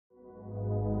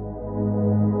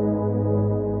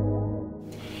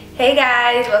Hey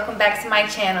guys, welcome back to my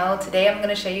channel. Today I'm going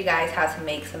to show you guys how to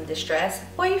make some distressed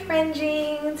boyfriend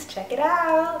jeans. Check it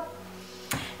out.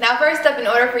 Now first up, in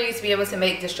order for you to be able to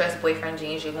make distressed boyfriend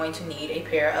jeans, you're going to need a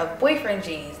pair of boyfriend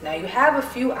jeans. Now you have a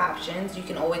few options. You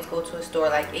can always go to a store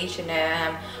like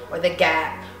H&M or The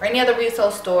Gap or any other resale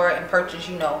store and purchase,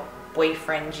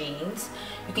 boyfriend jeans.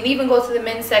 You can even go to the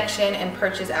men's section and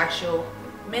purchase actual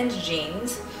men's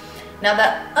jeans. Now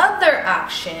the other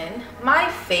option, my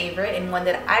favorite and one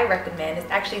that I recommend, is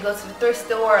actually go to the thrift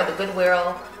store or the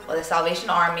Goodwill or the Salvation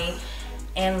Army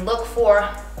and look for,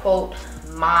 quote,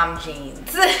 mom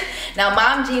jeans. Now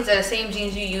mom jeans are the same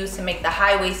jeans you use to make the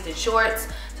high-waisted shorts.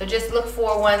 So just look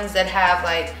for ones that have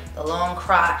like the long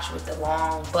crotch with the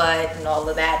long butt and all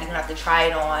of that. You're gonna have to try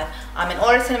it on. In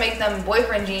order to make them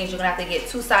boyfriend jeans, you're gonna have to get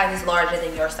 2 sizes larger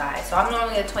than your size. So I'm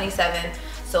normally a 27,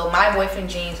 so my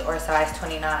boyfriend jeans are a size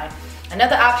 29.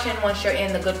 Another option, once you're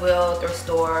in the Goodwill, thrift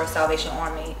store, Salvation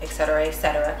Army, etc.,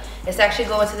 etc., is to actually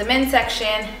go into the men's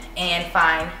section and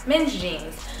find men's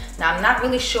jeans. Now I'm not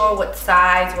really sure what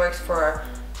size works for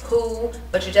who,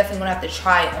 but you're definitely gonna have to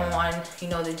try on,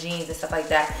 the jeans and stuff like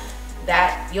that.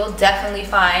 That you'll definitely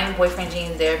find boyfriend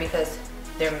jeans there because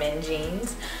they're men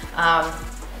jeans.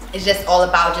 It's just all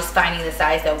about just finding the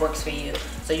size that works for you.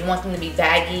 So you want them to be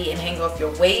baggy and hang off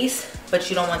your waist, but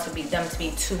you don't want them to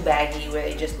be too baggy where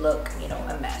they just look,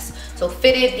 a mess. So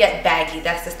fitted yet baggy,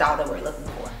 that's the style that we're looking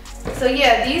for. So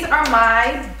yeah, these are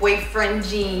my boyfriend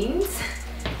jeans.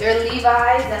 They're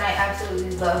Levi's, and I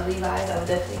absolutely love Levi's. I would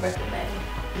definitely recommend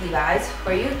Levi's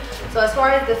for you. So as far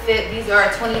as the fit, these are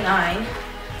 29.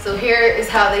 So here is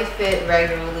how they fit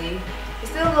regularly.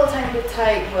 It's still a little tiny bit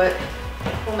tight, but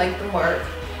we'll make them work.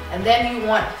 And then you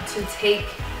want to take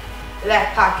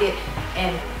that pocket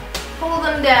and pull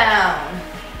them down.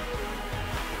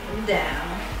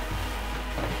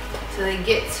 So they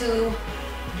get to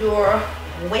your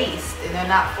waist and they're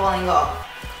not falling off.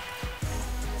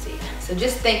 See, so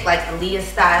just think like Aaliyah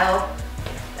style.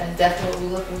 That's definitely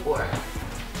what we're looking for.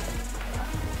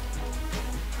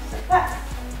 Just like that.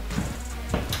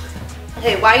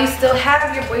 Okay, while you still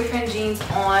have your boyfriend jeans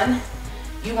on,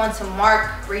 you want to mark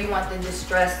where you want the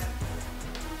distressed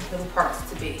little parts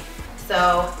to be.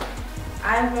 So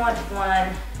I want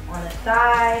one on the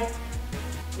thigh.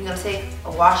 You're gonna take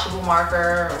a washable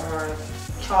marker or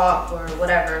chalk or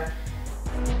whatever.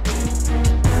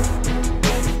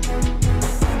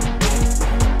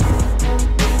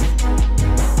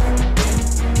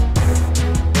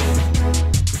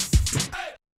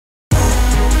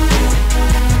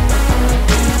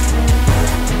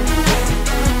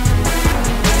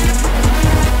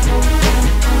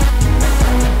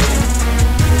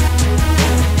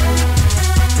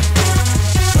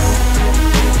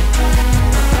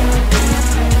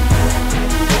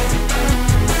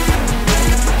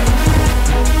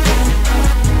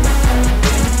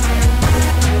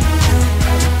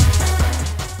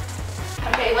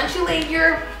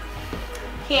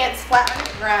 Pants flat on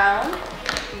the ground,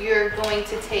 you're going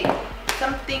to take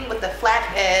something with a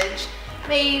flat edge,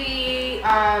 maybe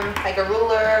like a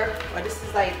ruler, or this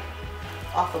is like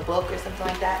off a book or something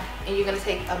like that, and you're going to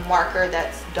take a marker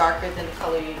that's darker than the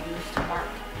color you use to mark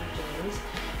your jeans.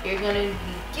 You're going to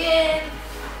begin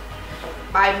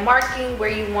by marking where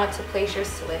you want to place your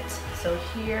slits. So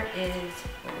here is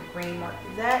where the green mark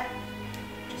is at.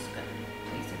 Just going to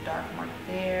place a dark mark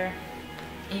there.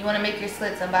 And you want to make your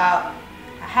slits about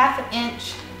a ½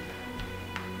 inch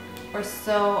or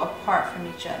so apart from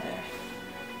each other.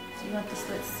 So you want the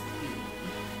slits to be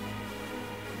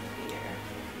here,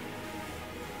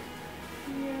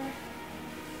 here,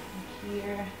 and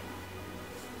here,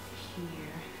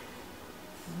 here,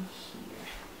 and here.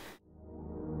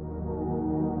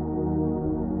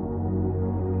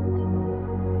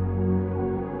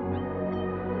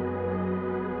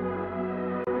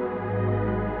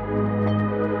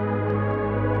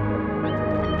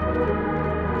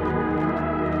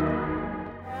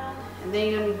 Then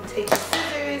you're going to take the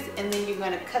scissors and then you're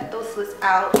going to cut those slits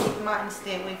out. Keep in mind to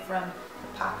stay away from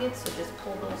the pockets, so just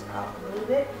pull those out a little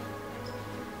bit.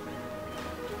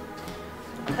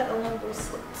 Cut along those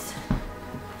slits.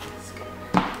 That's good.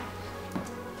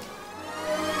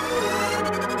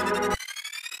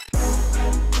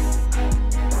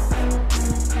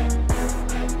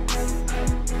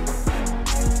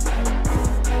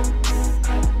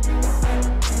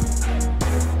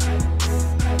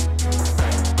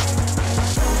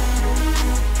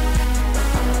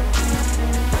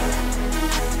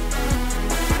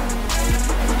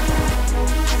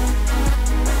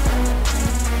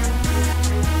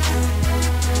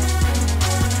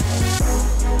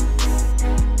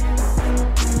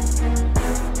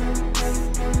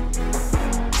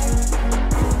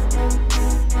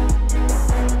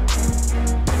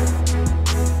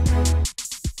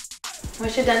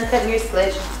 you're done cutting your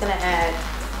slits, you're just gonna add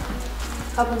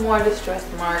a couple more distress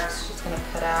marks. Just gonna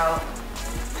cut out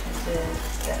into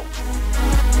that.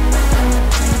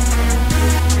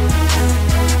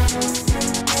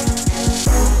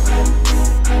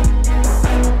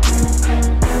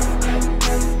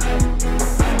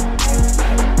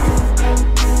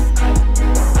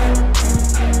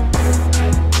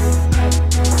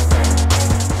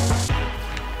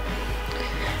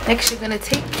 Next, you're gonna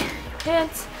take your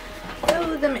pants,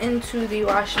 throw them into the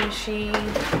washing machine,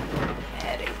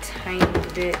 add a tiny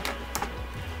bit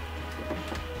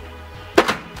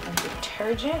of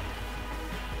detergent.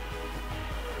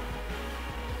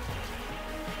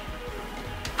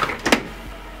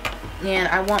 And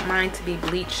I want mine to be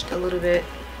bleached a little bit,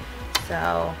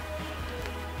 so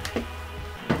I'm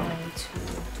going to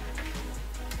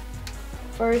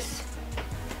first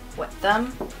wet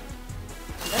them.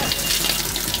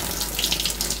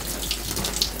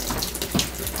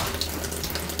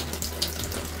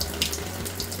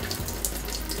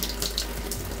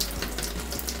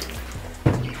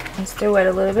 Once they're wet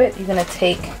a little bit, you're gonna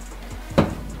take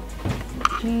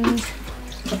jeans,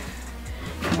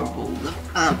 roll them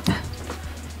up, like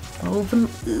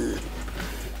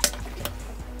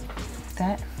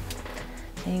that.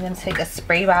 Then you're gonna take a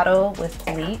spray bottle with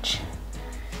bleach.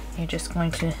 You're just going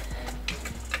to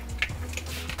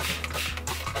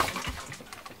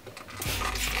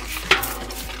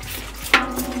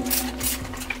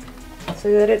so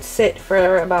let it sit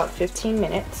for about 15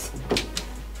 minutes.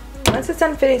 Once it's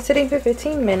done sitting for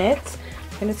 15 minutes,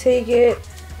 I'm going to take it,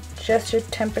 adjust your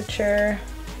temperature.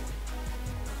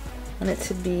 I want it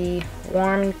to be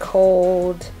warm and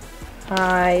cold,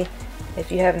 high. If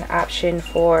you have an option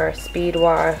for speed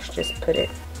wash, just put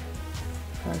it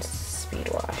on speed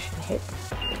wash and hit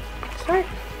start.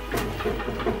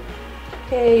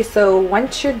 Okay, so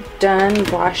once you're done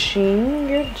washing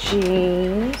your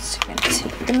jeans, you're going to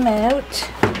take them out.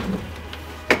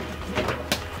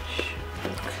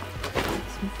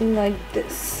 Something like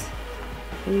this.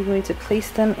 We're going to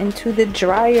place them into the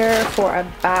dryer for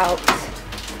about,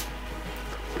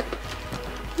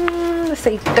 let's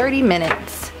say 30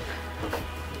 minutes.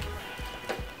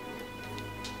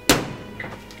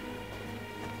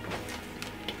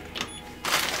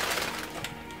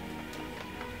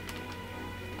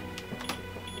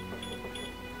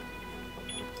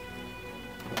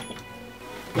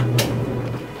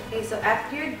 Okay, so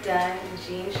after you're done, the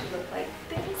jeans should look like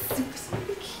this. Super,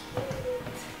 super cute.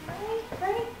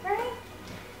 Right?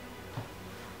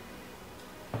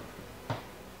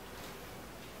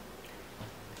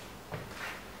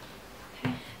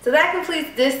 So that completes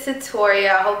this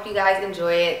tutorial. I hope you guys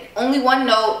enjoy it. Only one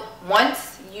note: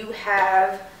 once you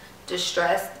have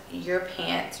distressed your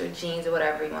pants or jeans or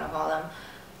whatever you want to call them,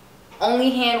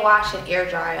 only hand wash and air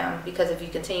dry them, because if you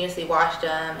continuously wash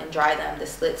them and dry them, the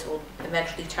slits will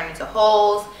eventually turn into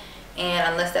holes,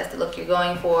 and unless that's the look you're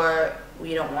going for,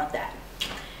 we don't want that.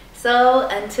 So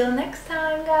until next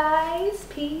time, guys,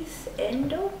 peace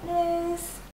and dopeness.